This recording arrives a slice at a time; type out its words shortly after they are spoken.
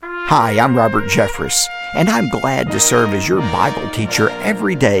Hi, I'm Robert Jeffress, and I'm glad to serve as your Bible teacher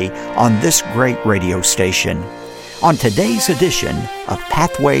every day on this great radio station. On today's edition of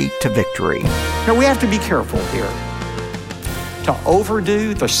Pathway to Victory. Now, we have to be careful here. To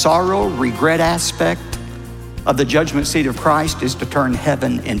overdo the sorrow, regret aspect of the judgment seat of Christ is to turn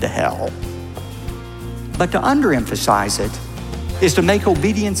heaven into hell. But to underemphasize it is to make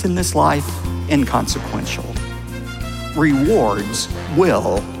obedience in this life inconsequential. Rewards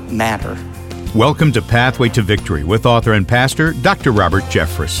will matter. Welcome to Pathway to Victory with author and pastor Dr. Robert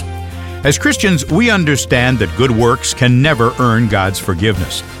Jeffress. As Christians, we understand that good works can never earn God's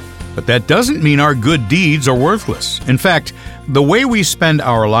forgiveness. But that doesn't mean our good deeds are worthless. In fact, the way we spend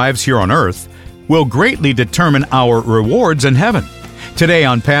our lives here on earth will greatly determine our rewards in heaven. Today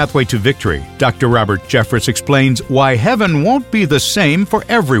on Pathway to Victory, Dr. Robert Jeffress explains why heaven won't be the same for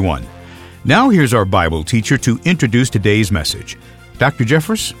everyone. Now here's our Bible teacher to introduce today's message. Dr.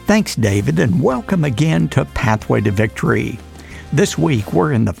 Jeffress? Thanks, David, and welcome again to Pathway to Victory. This week,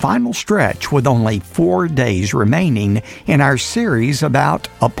 we're in the final stretch with only 4 days remaining in our series about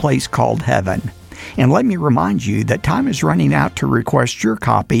a place called heaven. And let me remind you that time is running out to request your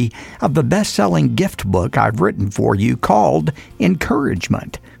copy of the best-selling gift book I've written for you called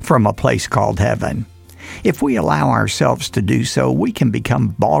Encouragement from a Place Called Heaven. If we allow ourselves to do so, we can become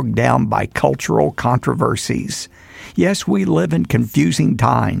bogged down by cultural controversies. Yes, we live in confusing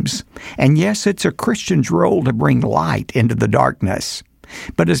times. And yes, it's a Christian's role to bring light into the darkness.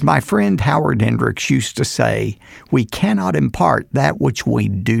 But as my friend Howard Hendricks used to say, we cannot impart that which we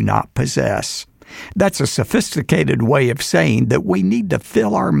do not possess. That's a sophisticated way of saying that we need to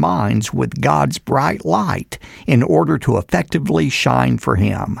fill our minds with God's bright light in order to effectively shine for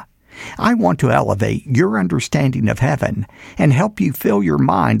Him. I want to elevate your understanding of heaven and help you fill your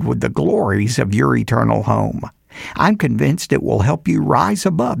mind with the glories of your eternal home. I'm convinced it will help you rise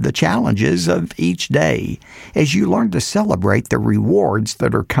above the challenges of each day as you learn to celebrate the rewards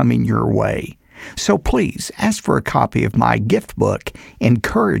that are coming your way. So please ask for a copy of my gift book,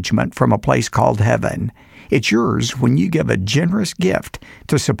 Encouragement from a Place Called Heaven. It's yours when you give a generous gift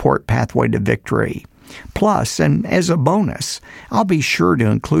to support Pathway to Victory. Plus, and as a bonus, I'll be sure to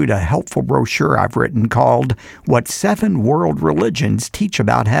include a helpful brochure I've written called What 7 World Religions Teach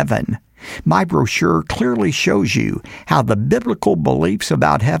About Heaven. My brochure clearly shows you how the biblical beliefs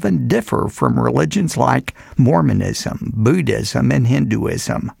about heaven differ from religions like Mormonism, Buddhism, and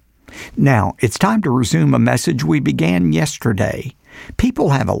Hinduism. Now, it's time to resume a message we began yesterday. People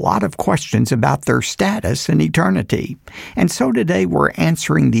have a lot of questions about their status in eternity, and so today we're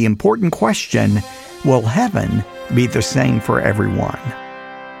answering the important question, will heaven be the same for everyone?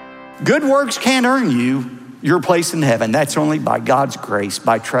 Good works can't earn you your place in heaven. That's only by God's grace,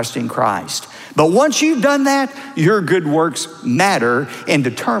 by trusting Christ. But once you've done that, your good works matter in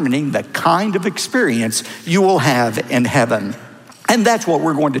determining the kind of experience you will have in heaven. And that's what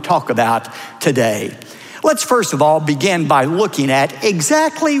we're going to talk about today. Let's first of all begin by looking at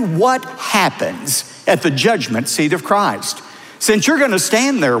exactly what happens at the judgment seat of Christ. Since you're going to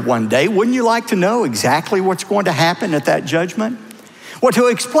stand there one day, wouldn't you like to know exactly what's going to happen at that judgment? Well, to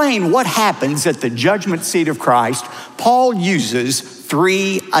explain what happens at the judgment seat of Christ, Paul uses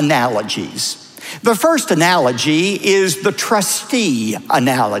 3 analogies. The first analogy is the trustee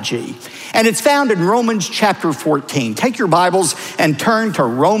analogy, and it's found in Romans chapter 14. Take your Bibles and turn to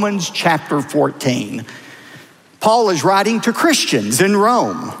Romans chapter 14. Paul is writing to Christians in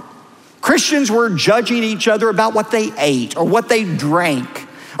Rome. Christians were judging each other about what they ate or what they drank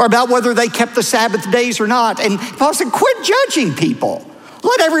or about whether they kept the Sabbath days or not. And Paul said, quit judging people.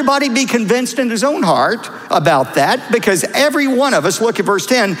 Let everybody be convinced in his own heart about that, because every one of us, look at verse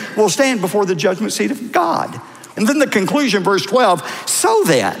 10, will stand before the judgment seat of God. And then the conclusion, verse 12, so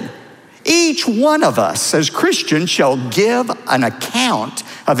then, each one of us as Christians shall give an account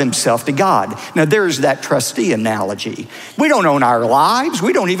of himself to God. Now there's that trustee analogy. We don't own our lives.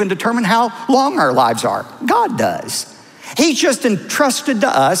 We don't even determine how long our lives are. God does. He's just entrusted to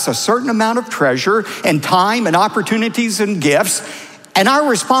us a certain amount of treasure and time and opportunities and gifts. And our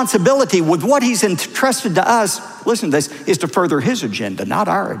responsibility with what he's entrusted to us, listen to this, is to further his agenda, not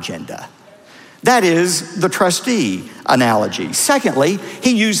our agenda. That is the trustee analogy. Secondly,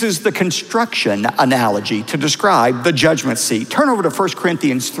 he uses the construction analogy to describe the judgment seat. Turn over to 1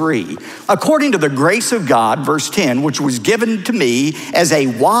 Corinthians 3. According to the grace of God, verse 10, which was given to me as a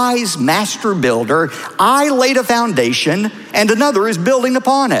wise master builder, I laid a foundation and another is building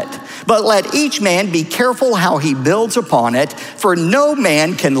upon it. But let each man be careful how he builds upon it, for no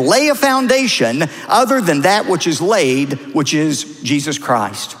man can lay a foundation other than that which is laid, which is Jesus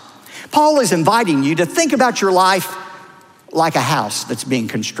Christ. Paul is inviting you to think about your life like a house that's being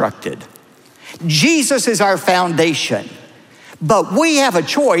constructed. Jesus is our foundation, but we have a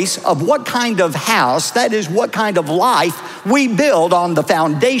choice of what kind of house, that is, what kind of life we build on the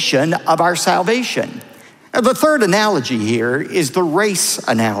foundation of our salvation. Now, the third analogy here is the race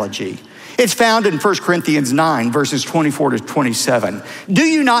analogy. It's found in 1 Corinthians 9, verses 24 to 27. Do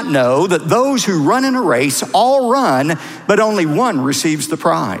you not know that those who run in a race all run, but only one receives the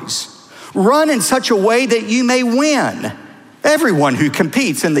prize? Run in such a way that you may win. Everyone who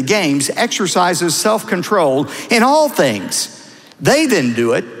competes in the games exercises self-control in all things. They then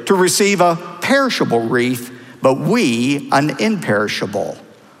do it to receive a perishable wreath, but we an imperishable.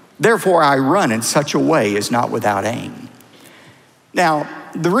 Therefore I run in such a way as not without aim. Now,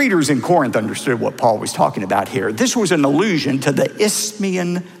 the readers in Corinth understood what Paul was talking about here. This was an allusion to the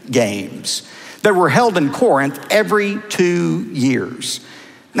Isthmian Games that were held in Corinth every 2 years.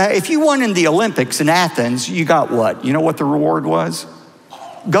 Now, if you won in the Olympics in Athens, you got what? You know what the reward was?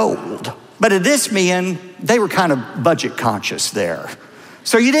 Gold. But at Isthmian, they were kind of budget conscious there.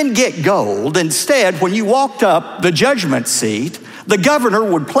 So you didn't get gold. Instead, when you walked up the judgment seat, the governor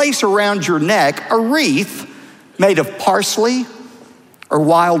would place around your neck a wreath made of parsley or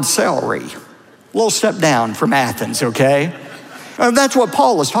wild celery. A little step down from Athens, okay? That's what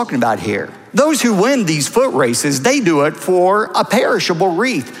Paul is talking about here. Those who win these foot races, they do it for a perishable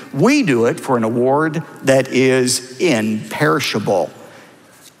wreath. We do it for an award that is imperishable.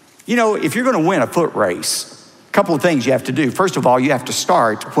 You know, if you're going to win a foot race, a couple of things you have to do. First of all, you have to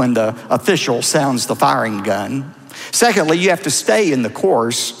start when the official sounds the firing gun. Secondly, you have to stay in the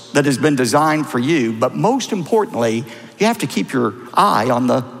course that has been designed for you. But most importantly, you have to keep your eye on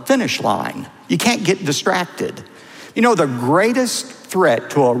the finish line. You can't get distracted. You know, the greatest threat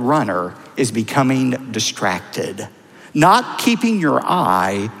to a runner is becoming distracted, not keeping your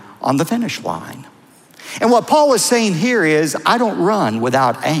eye on the finish line. And what Paul is saying here is, I don't run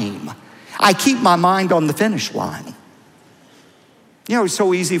without aim. I keep my mind on the finish line. You know, it's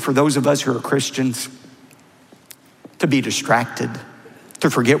so easy for those of us who are Christians to be distracted, to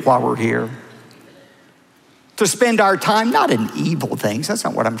forget why we're here, to spend our time, not in evil things, that's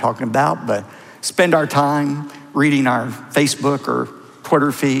not what I'm talking about, but spend our time reading our Facebook or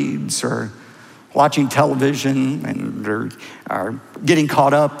Twitter feeds or watching television and or getting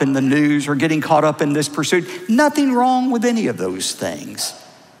caught up in the news or getting caught up in this pursuit. Nothing wrong with any of those things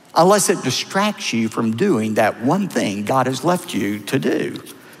unless it distracts you from doing that one thing God has left you to do.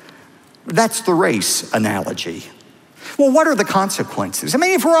 That's the race analogy. Well, what are the consequences? I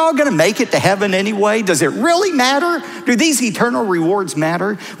mean, if we're all going to make it to heaven anyway, does it really matter? Do these eternal rewards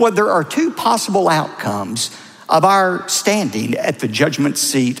matter? Well, there are two possible outcomes of our standing at the judgment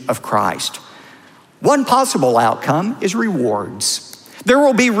seat of Christ. One possible outcome is rewards. There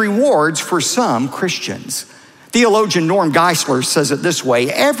will be rewards for some Christians. Theologian Norm Geisler says it this way: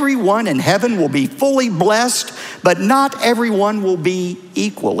 everyone in heaven will be fully blessed, but not everyone will be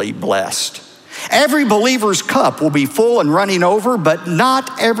equally blessed. Every believer's cup will be full and running over, but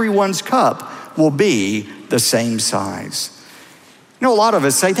not everyone's cup will be the same size. You know, a lot of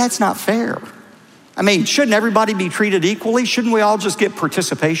us say that's not fair. I mean, shouldn't everybody be treated equally? Shouldn't we all just get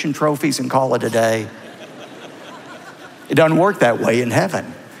participation trophies and call it a day? It doesn't work that way in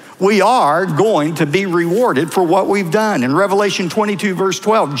heaven. We are going to be rewarded for what we've done. In Revelation 22, verse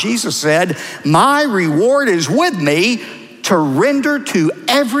 12, Jesus said, "My reward is with me to render to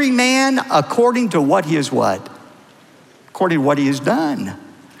every man according to what he is what? According to what he has done."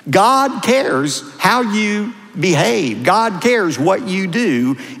 God cares how you behave. God cares what you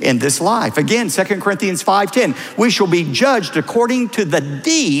do in this life. Again, 2 Corinthians 5:10, we shall be judged according to the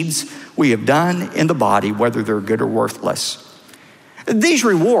deeds we have done in the body, whether they're good or worthless. These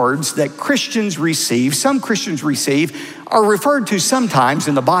rewards that Christians receive, some Christians receive, are referred to sometimes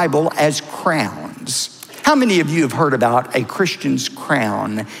in the Bible as crowns. How many of you have heard about a Christian's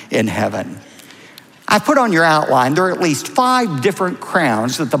crown in heaven? I put on your outline, there are at least 5 different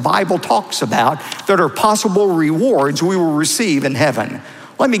crowns that the Bible talks about that are possible rewards we will receive in heaven.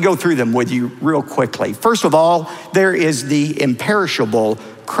 Let me go through them with you real quickly. First of all, there is the imperishable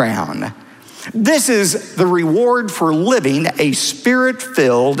crown. This is the reward for living a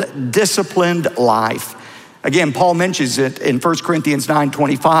spirit-filled, disciplined life. Again, Paul mentions it in 1 Corinthians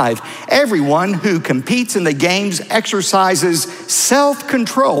 9:25. Everyone who competes in the games exercises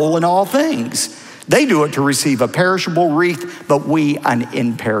self-control in all things. They do it to receive a perishable wreath, but we an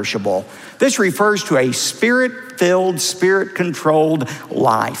imperishable. This refers to a spirit-filled, spirit-controlled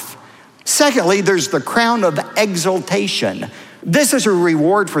life. Secondly, there's the crown of exaltation. This is a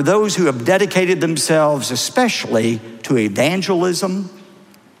reward for those who have dedicated themselves especially to evangelism,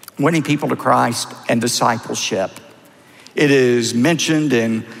 winning people to Christ, and discipleship. It is mentioned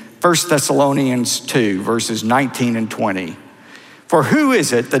in 1 Thessalonians 2, verses 19 and 20. For who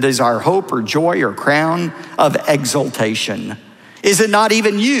is it that is our hope or joy or crown of exaltation? Is it not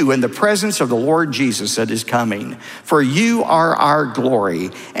even you in the presence of the Lord Jesus that is coming? For you are our glory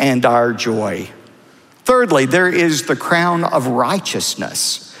and our joy. Thirdly, there is the crown of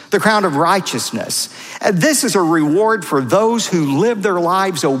righteousness. The crown of righteousness. This is a reward for those who live their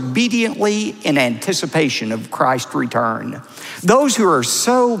lives obediently in anticipation of Christ's return. Those who are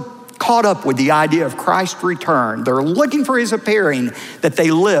so caught up with the idea of Christ's return, they're looking for his appearing, that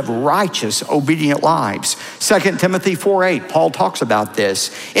they live righteous, obedient lives. 2 Timothy 4:8, Paul talks about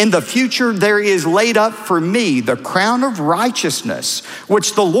this. In the future there is laid up for me the crown of righteousness,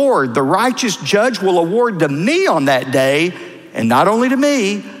 which the Lord, the righteous judge, will award to me on that day, and not only to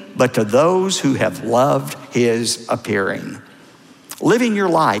me, but to those who have loved his appearing. Living your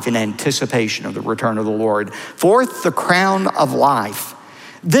life in anticipation of the return of the Lord. Fourth, the crown of life.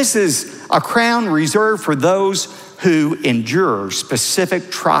 This is a crown reserved for those who endure specific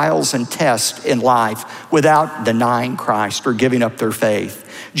trials and tests in life without denying Christ or giving up their faith.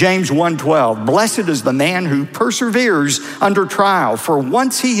 James 1:12, blessed is the man who perseveres under trial, for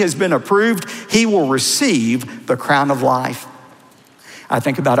once he has been approved, he will receive the crown of life. I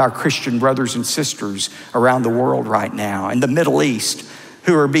think about our Christian brothers and sisters around the world right now, in the Middle East,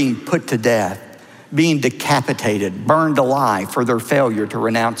 who are being put to death, being decapitated, burned alive for their failure to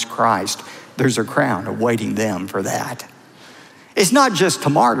renounce Christ. There's a crown awaiting them for that. It's not just to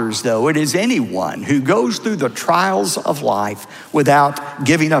martyrs, though. It is anyone who goes through the trials of life without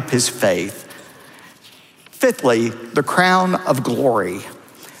giving up his faith. Fifthly, the crown of glory.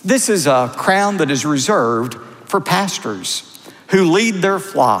 This is a crown that is reserved for pastors who lead their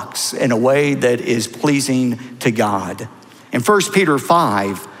flocks in a way that is pleasing to God. In 1 Peter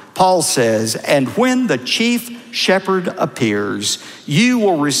 5, Paul says, and when the chief shepherd appears, you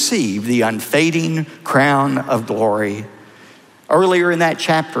will receive the unfading crown of glory. Earlier in that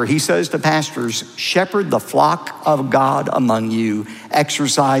chapter, he says to pastors, shepherd the flock of God among you,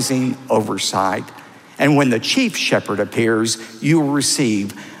 exercising oversight. And when the chief shepherd appears, you will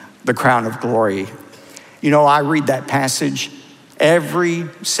receive the crown of glory. You know, I read that passage every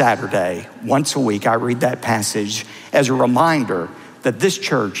Saturday, once a week. I read that passage as a reminder that this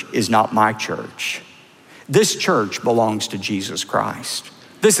church is not my church. This church belongs to Jesus Christ.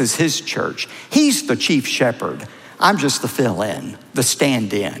 This is his church. He's the chief shepherd. I'm just the fill-in, the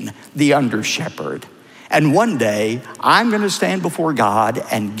stand-in, the under-shepherd. And one day, I'm going to stand before God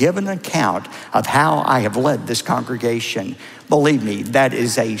and give an account of how I have led this congregation. Believe me, that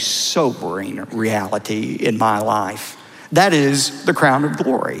is a sobering reality in my life. That is the crown of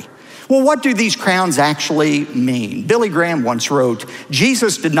glory. Well, what do these crowns actually mean? Billy Graham once wrote,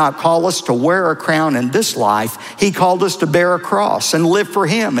 Jesus did not call us to wear a crown in this life. He called us to bear a cross and live for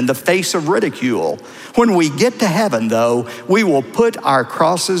him in the face of ridicule. When we get to heaven, though, we will put our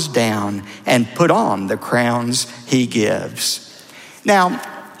crosses down and put on the crowns he gives. Now,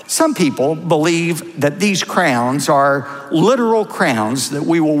 some people believe that these crowns are literal crowns that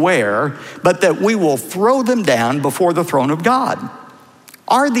we will wear, but that we will throw them down before the throne of God.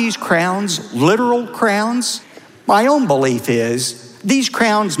 Are these crowns literal crowns? My own belief is these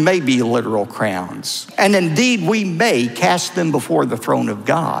crowns may be literal crowns, and indeed we may cast them before the throne of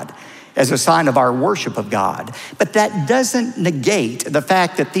God as a sign of our worship of God. But that doesn't negate the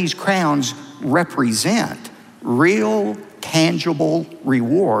fact that these crowns represent real, tangible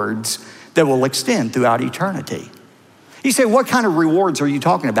rewards that will extend throughout eternity. You say, what kind of rewards are you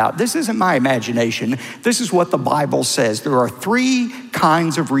talking about? This isn't my imagination. This is what the Bible says. There are three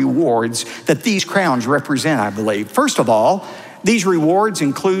kinds of rewards that these crowns represent, I believe. First of all, these rewards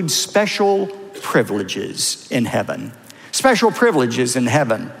include special privileges in heaven. Special privileges in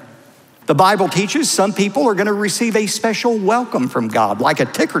heaven. The Bible teaches some people are going to receive a special welcome from God, like a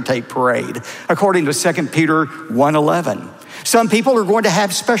ticker tape parade, according to 2 Peter 1:11. Some people are going to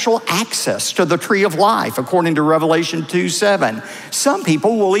have special access to the tree of life, according to Revelation 2:7. Some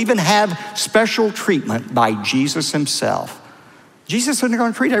people will even have special treatment by Jesus himself. Jesus isn't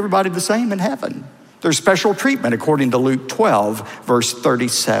going to treat everybody the same in heaven. There's special treatment, according to Luke 12, verse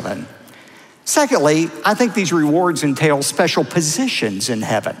 37. Secondly, I think these rewards entail special positions in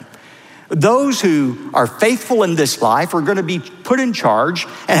heaven. Those who are faithful in this life are going to be put in charge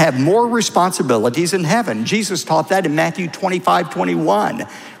and have more responsibilities in heaven. Jesus taught that in Matthew 25:21.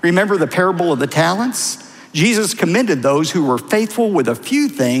 Remember the parable of the talents? Jesus commended those who were faithful with a few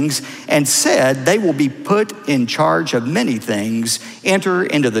things and said they will be put in charge of many things. Enter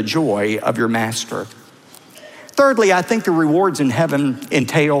into the joy of your master. Thirdly, I think the rewards in heaven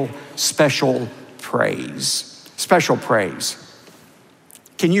entail special praise. Special praise.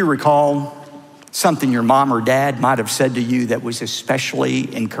 Can you recall something your mom or dad might have said to you that was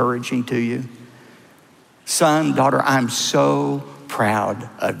especially encouraging to you? Son, daughter, I'm so proud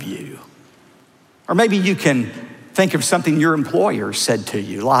of you. Or maybe you can think of something your employer said to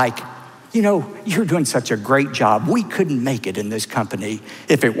you, like, you know, you're doing such a great job. We couldn't make it in this company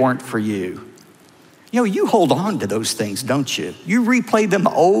if it weren't for you. You know, you hold on to those things, don't you? You replay them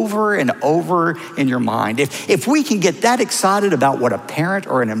over and over in your mind. If we can get that excited about what a parent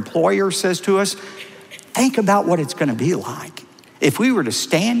or an employer says to us, think about what it's going to be like if we were to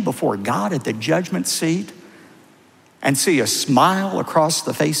stand before God at the judgment seat and see a smile across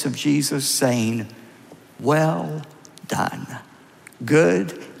the face of Jesus saying, well done,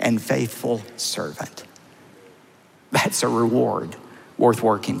 good and faithful servant. That's a reward worth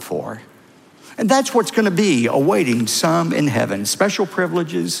working for. And that's what's going to be awaiting some in heaven. Special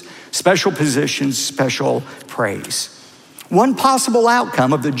privileges, special positions, special praise. One possible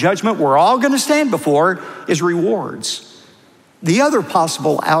outcome of the judgment we're all going to stand before is rewards. The other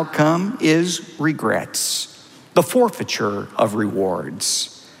possible outcome is regrets, the forfeiture of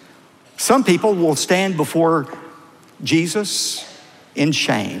rewards. Some people will stand before Jesus in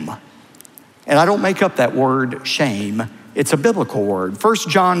shame. And I don't make up that word shame. It's a biblical word. 1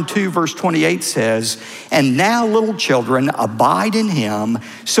 John 2 verse 28 says, and now little children abide in him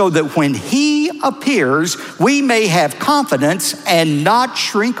so that when he appears, we may have confidence and not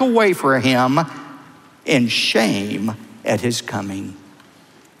shrink away from him in shame at his coming.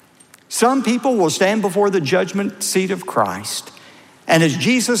 Some people will stand before the judgment seat of Christ, and as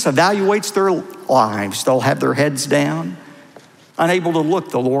Jesus evaluates their lives, they'll have their heads down, unable to look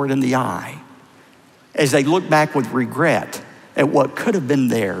the Lord in the eye, as they look back with regret at what could have been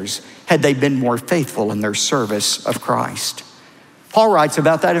theirs had they been more faithful in their service of Christ. Paul writes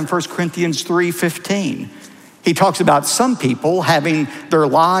about that in 1 Corinthians 3:15. He talks about some people having their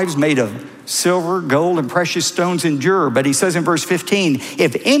lives made of silver, gold, and precious stones endure. But he says in verse 15,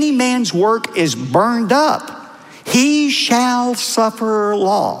 if any man's work is burned up, he shall suffer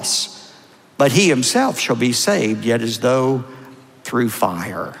loss, but he himself shall be saved, yet as though through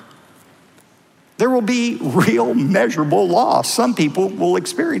fire. There will be real measurable loss some people will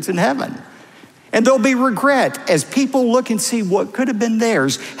experience in heaven. And there'll be regret as people look and see what could have been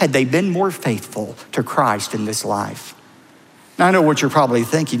theirs had they been more faithful to Christ in this life. Now, I know what you're probably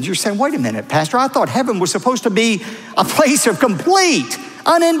thinking. You're saying, wait a minute, Pastor, I thought heaven was supposed to be a place of complete,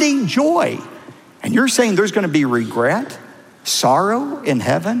 unending joy. And you're saying there's going to be regret, sorrow in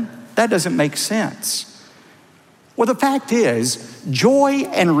heaven? That doesn't make sense. Well, the fact is, joy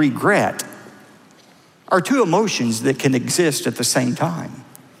and regret are two emotions that can exist at the same time.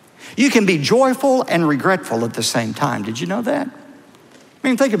 You can be joyful and regretful at the same time. Did you know that? I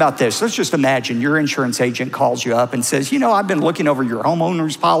mean, think about this. Let's just imagine your insurance agent calls you up and says, you know, I've been looking over your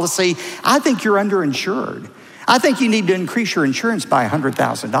homeowner's policy. I think you're underinsured. I think you need to increase your insurance by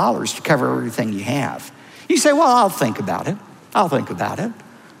 $100,000 to cover everything you have. You say, well, I'll think about it. I'll think about it.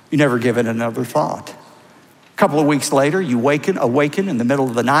 You never give it another thought. A couple of weeks later, you awaken in the middle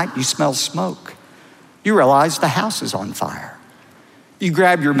of the night, you smell smoke. You realize the house is on fire. You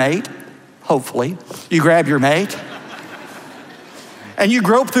grab your mate, hopefully. You grab your mate, and you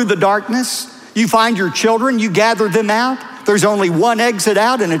grope through the darkness. You find your children, you gather them out. There's only one exit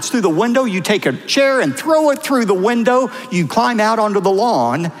out, and it's through the window. You take a chair and throw it through the window. You climb out onto the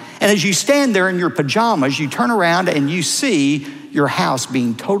lawn, and as you stand there in your pajamas, you turn around and you see your house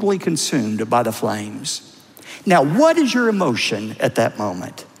being totally consumed by the flames. Now, what is your emotion at that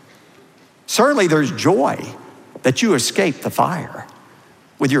moment? Certainly there's joy that you escaped the fire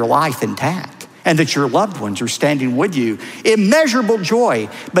with your life intact and that your loved ones are standing with you. Immeasurable joy.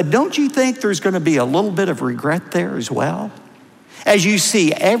 But don't you think there's going to be a little bit of regret there as well? As you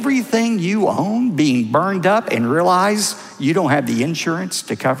see everything you own being burned up and realize you don't have the insurance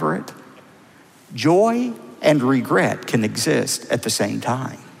to cover it. Joy and regret can exist at the same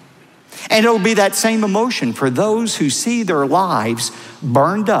time. And it'll be that same emotion for those who see their lives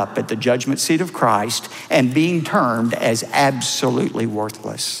burned up at the judgment seat of Christ and being termed as absolutely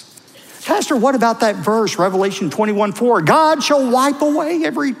worthless. Pastor, what about that verse, Revelation 21:4? God shall wipe away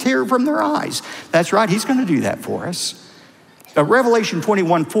every tear from their eyes. That's right, he's going to do that for us. But Revelation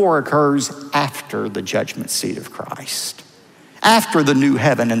 21:4 occurs after the judgment seat of Christ, after the new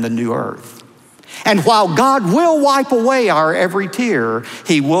heaven and the new earth. And while God will wipe away our every tear,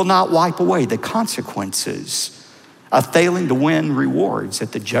 he will not wipe away the consequences of failing to win rewards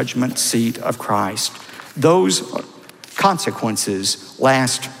at the judgment seat of Christ. Those consequences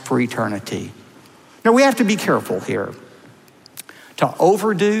last for eternity. Now, we have to be careful here. To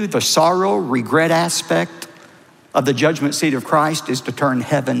overdo the sorrow, regret aspect of the judgment seat of Christ is to turn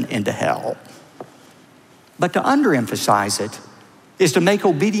heaven into hell. But to underemphasize it is to make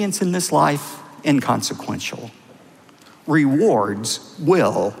obedience in this life inconsequential. Rewards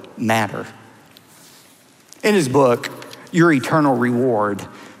will matter. In his book, Your Eternal Reward,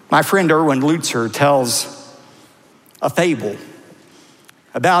 my friend Erwin Lutzer tells a fable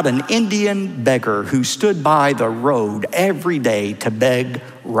about an Indian beggar who stood by the road every day to beg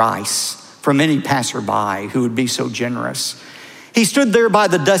rice from any passerby who would be so generous. He stood there by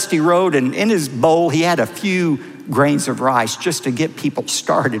the dusty road, and in his bowl he had a few grains of rice just to get people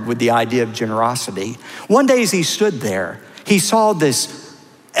started with the idea of generosity. One day as he stood there, he saw this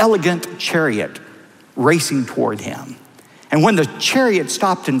elegant chariot racing toward him. And when the chariot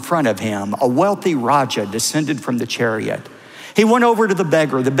stopped in front of him, a wealthy Raja descended from the chariot. He went over to the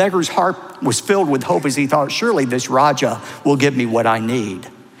beggar. The beggar's heart was filled with hope as he thought, surely this Raja will give me what I need.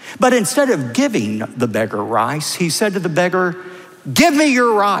 But instead of giving the beggar rice, he said to the beggar, "Give me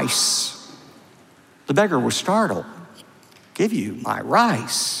your rice." The beggar was startled. "Give you my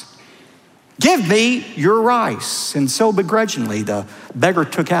rice? Give me your rice." And so begrudgingly, the beggar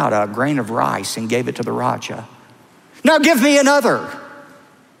took out a grain of rice and gave it to the Raja. "Now give me another."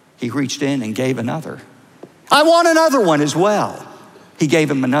 He reached in and gave another. "I want another one as well." He gave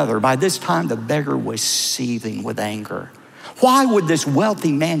him another. By this time, the beggar was seething with anger. Why would this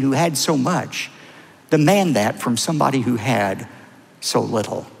wealthy man who had so much demand that from somebody who had so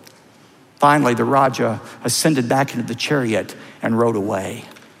little? Finally, the Raja ascended back into the chariot and rode away.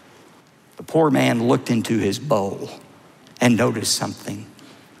 The poor man looked into his bowl and noticed something.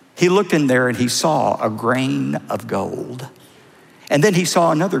 He looked in there and he saw a grain of gold. And then he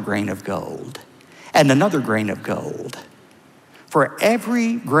saw another grain of gold and another grain of gold. For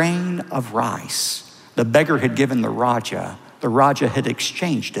every grain of rice the beggar had given the Raja had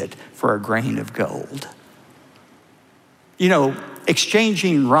exchanged it for a grain of gold. You know,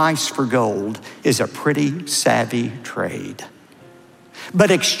 exchanging rice for gold is a pretty savvy trade.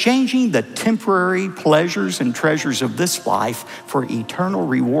 But exchanging the temporary pleasures and treasures of this life for eternal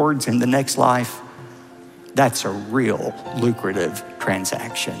rewards in the next life, that's a real lucrative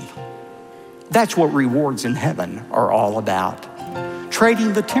transaction. That's what rewards in heaven are all about.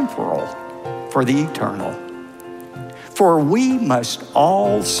 Trading the temporal for the eternal. For we must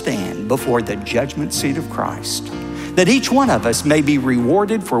all stand before the judgment seat of Christ, that each one of us may be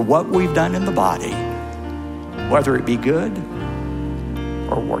rewarded for what we've done in the body, whether it be good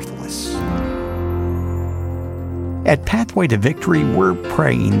or worthless. At Pathway to Victory, we're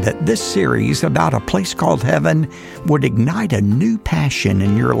praying that this series about a place called heaven would ignite a new passion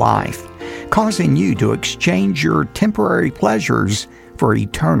in your life, causing you to exchange your temporary pleasures for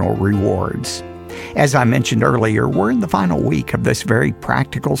eternal rewards. As I mentioned earlier, we're in the final week of this very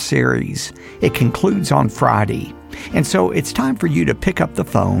practical series. It concludes on Friday. And so it's time for you to pick up the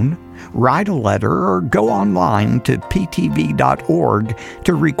phone, write a letter, or go online to ptv.org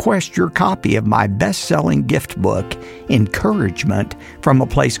to request your copy of my best-selling gift book, Encouragement from a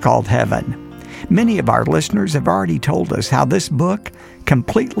Place Called Heaven. Many of our listeners have already told us how this book,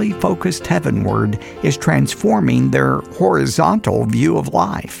 completely focused heavenward, is transforming their horizontal view of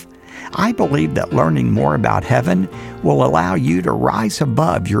life. I believe that learning more about heaven will allow you to rise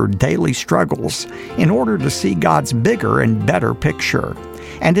above your daily struggles in order to see God's bigger and better picture.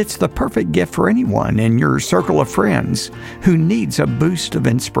 And it's the perfect gift for anyone in your circle of friends who needs a boost of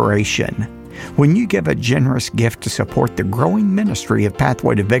inspiration. When you give a generous gift to support the growing ministry of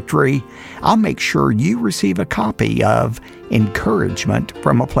Pathway to Victory, I'll make sure you receive a copy of Encouragement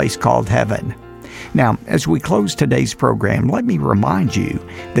from a Place Called Heaven. Now, as we close today's program, let me remind you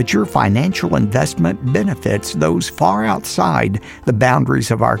that your financial investment benefits those far outside the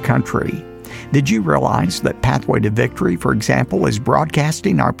boundaries of our country. Did you realize that Pathway to Victory, for example, is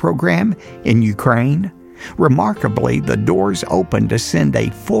broadcasting our program in Ukraine? Remarkably, the doors opened to send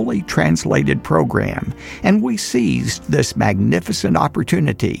a fully translated program, and we seized this magnificent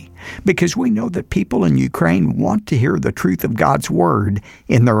opportunity because we know that people in Ukraine want to hear the truth of God's Word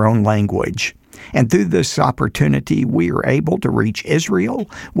in their own language. And through this opportunity, we are able to reach Israel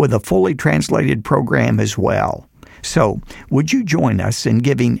with a fully translated program as well. So, would you join us in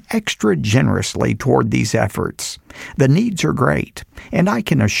giving extra generously toward these efforts? The needs are great, and I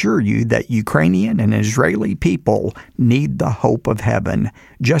can assure you that Ukrainian and Israeli people need the hope of heaven,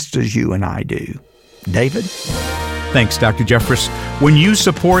 just as you and I do. David? Thanks, Dr. Jeffress. When you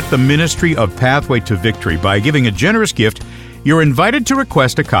support the ministry of Pathway to Victory by giving a generous gift, you're invited to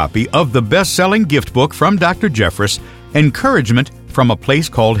request a copy of the best-selling gift book from Dr. Jeffress, Encouragement from a Place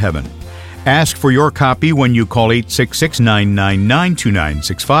Called Heaven. Ask for your copy when you call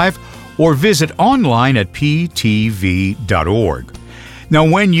 866-999-2965 or visit online at ptv.org. Now,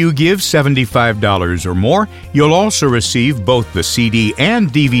 when you give $75 or more, you'll also receive both the CD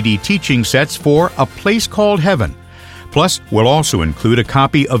and DVD teaching sets for A Place Called Heaven. Plus, we'll also include a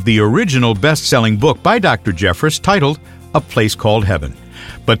copy of the original best-selling book by Dr. Jeffress titled A Place Called Heaven.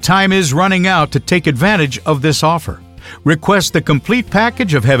 But time is running out to take advantage of this offer. Request the complete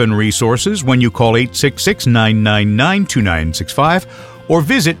package of Heaven resources when you call 866-999-2965 or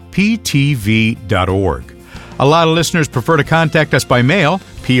visit ptv.org. A lot of listeners prefer to contact us by mail.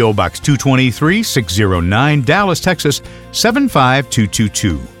 P.O. Box 223, 609, Dallas, Texas,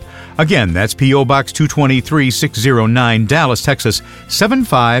 75222. Again, that's P.O. Box 223, 609, Dallas, Texas,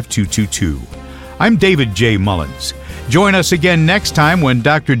 75222. I'm David J. Mullins. Join us again next time when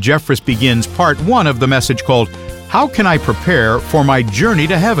Dr. Jeffress begins part 1 of the message called, How Can I Prepare for My Journey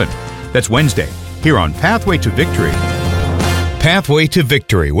to Heaven? That's Wednesday, here on Pathway to Victory. Pathway to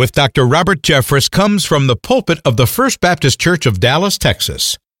Victory with Dr. Robert Jeffress comes from the pulpit of the First Baptist Church of Dallas, Texas.